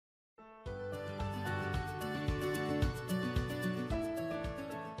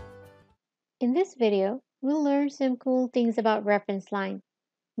In this video, we'll learn some cool things about reference line.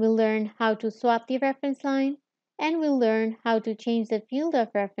 We'll learn how to swap the reference line, and we'll learn how to change the field of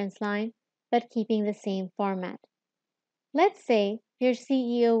reference line but keeping the same format. Let's say your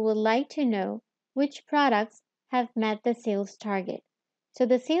CEO would like to know which products have met the sales target, so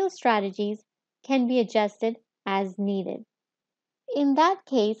the sales strategies can be adjusted as needed. In that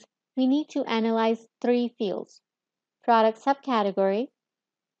case, we need to analyze three fields: product subcategory,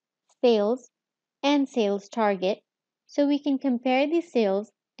 sales, and sales target, so we can compare the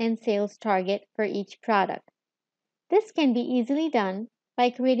sales and sales target for each product. This can be easily done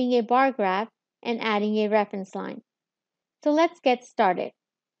by creating a bar graph and adding a reference line. So let's get started.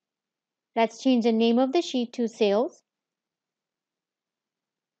 Let's change the name of the sheet to sales.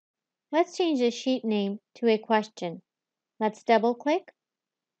 Let's change the sheet name to a question. Let's double click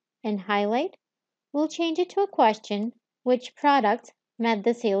and highlight. We'll change it to a question: which products met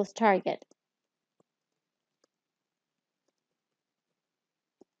the sales target?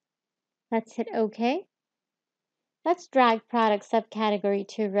 Let's hit OK. Let's drag product subcategory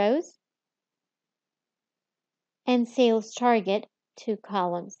to rows and sales target to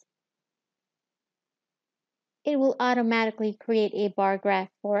columns. It will automatically create a bar graph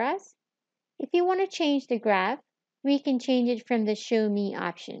for us. If you want to change the graph, we can change it from the Show Me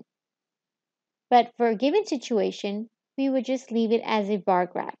option. But for a given situation, we would just leave it as a bar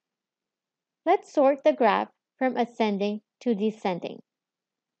graph. Let's sort the graph from ascending to descending.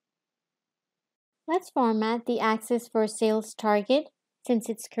 Let's format the axis for sales target since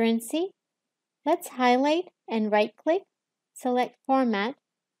it's currency. Let's highlight and right-click, select Format,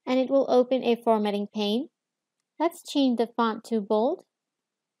 and it will open a formatting pane. Let's change the font to bold,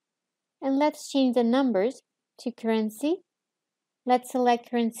 and let's change the numbers to currency. Let's select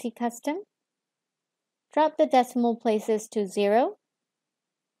Currency Custom, drop the decimal places to 0,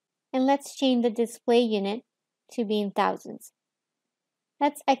 and let's change the display unit to be in thousands.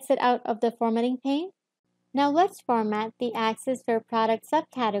 Let's exit out of the formatting pane. Now let's format the axis for product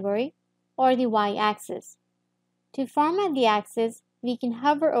subcategory, or the y-axis. To format the axis, we can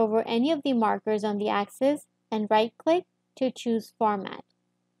hover over any of the markers on the axis and right-click to choose Format.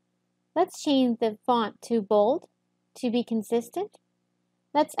 Let's change the font to bold to be consistent.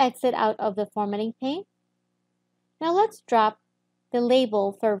 Let's exit out of the formatting pane. Now let's drop the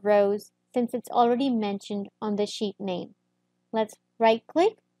label for rows since it's already mentioned on the sheet name. Let's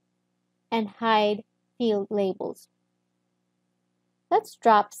right-click and hide field labels. Let's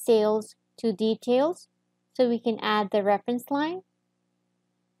drop Sales to Details so we can add the reference line.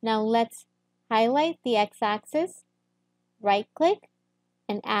 Now let's highlight the x-axis, right-click,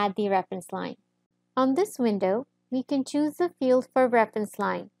 and add the reference line. On this window, we can choose the field for reference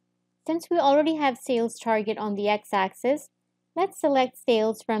line. Since we already have sales target on the x-axis, let's select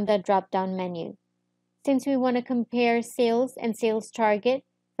sales from the drop-down menu. Since we want to compare sales and sales target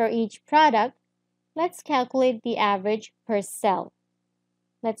for each product, let's calculate the average per cell.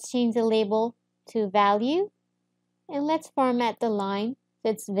 Let's change the label to value, and let's format the line so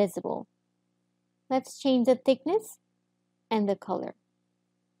it's visible. Let's change the thickness and the color.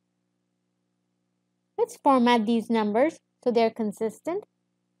 Let's format these numbers so they're consistent.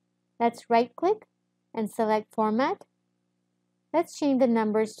 Let's right-click and select Format. Let's change the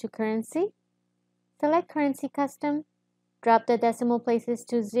numbers to currency. Select Currency Custom, drop the decimal places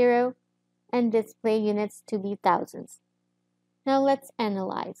to 0, and display units to be thousands. Now let's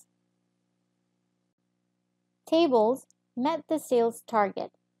analyze. Tables met the sales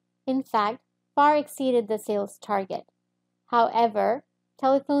target. In fact, far exceeded the sales target. However,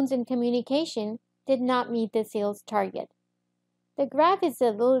 telephones and communication did not meet the sales target. The graph is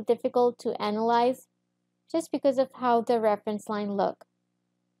a little difficult to analyze just because of how the reference line look.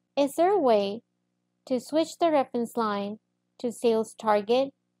 Is there a way to switch the reference line to sales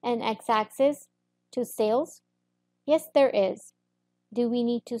target and x-axis to sales? Yes, there is. Do we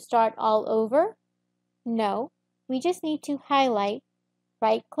need to start all over? No, we just need to highlight,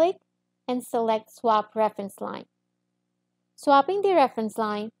 right-click, and select Swap Reference Line. Swapping the reference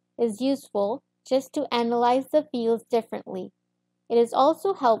line is useful just to analyze the fields differently. It is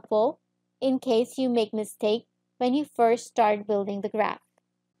also helpful in case you make mistake when you first start building the graph.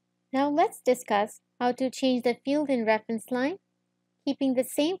 Now let's discuss how to change the field in reference line, keeping the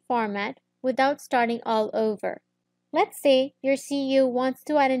same format without starting all over. Let's say your CEO wants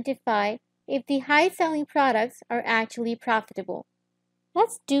to identify if the high-selling products are actually profitable.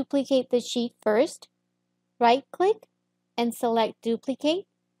 Let's duplicate the sheet first. Right-click and select Duplicate.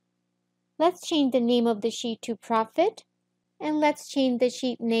 Let's change the name of the sheet to Profit, and let's change the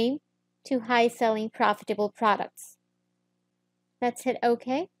sheet name to High-Selling Profitable Products. Let's hit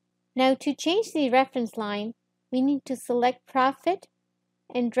OK. Now to change the reference line, we need to select profit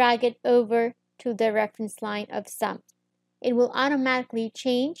and drag it over to the reference line of sum. It will automatically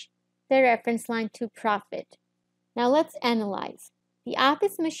change the reference line to profit. Now let's analyze. The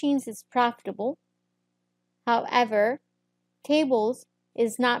office machines is profitable. However, tables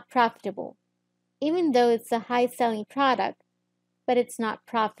is not profitable, even though it's a high-selling product, but it's not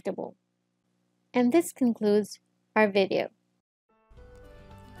profitable. And this concludes our video.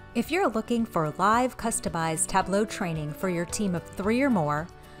 If you're looking for live customized Tableau training for your team of 3 or more,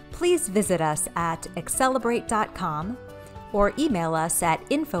 please visit us at Accelerate.com or email us at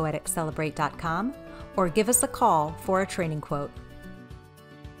info@accelerate.com or give us a call for a training quote.